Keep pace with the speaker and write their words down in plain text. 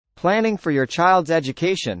Planning for your child's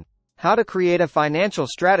education. How to create a financial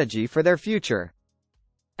strategy for their future.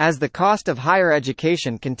 As the cost of higher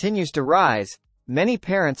education continues to rise, many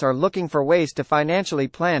parents are looking for ways to financially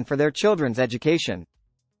plan for their children's education.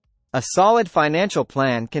 A solid financial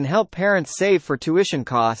plan can help parents save for tuition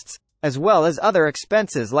costs, as well as other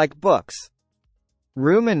expenses like books,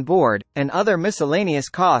 room and board, and other miscellaneous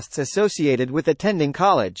costs associated with attending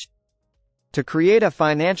college. To create a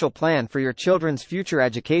financial plan for your children's future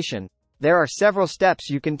education, there are several steps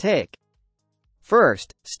you can take.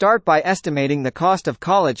 First, start by estimating the cost of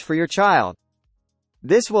college for your child.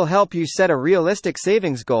 This will help you set a realistic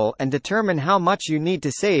savings goal and determine how much you need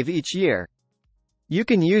to save each year. You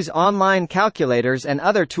can use online calculators and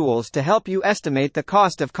other tools to help you estimate the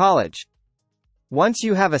cost of college. Once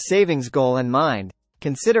you have a savings goal in mind,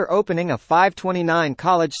 consider opening a 529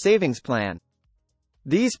 college savings plan.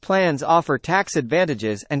 These plans offer tax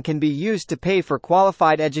advantages and can be used to pay for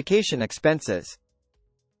qualified education expenses.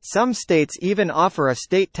 Some states even offer a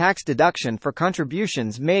state tax deduction for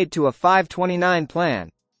contributions made to a 529 plan.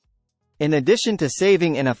 In addition to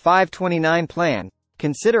saving in a 529 plan,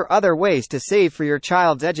 consider other ways to save for your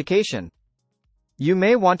child's education. You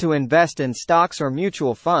may want to invest in stocks or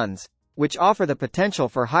mutual funds, which offer the potential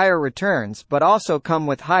for higher returns but also come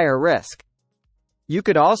with higher risk. You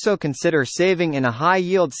could also consider saving in a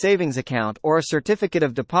high-yield savings account or a certificate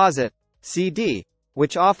of deposit, CD,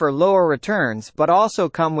 which offer lower returns but also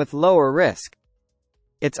come with lower risk.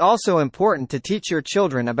 It's also important to teach your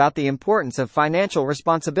children about the importance of financial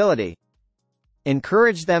responsibility.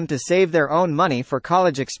 Encourage them to save their own money for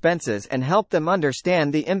college expenses and help them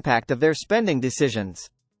understand the impact of their spending decisions.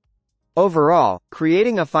 Overall,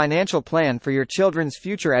 creating a financial plan for your children's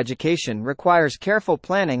future education requires careful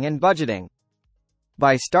planning and budgeting.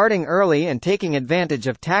 By starting early and taking advantage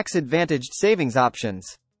of tax-advantaged savings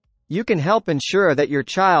options, you can help ensure that your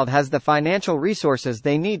child has the financial resources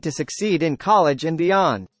they need to succeed in college and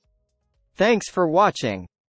beyond. Thanks for watching.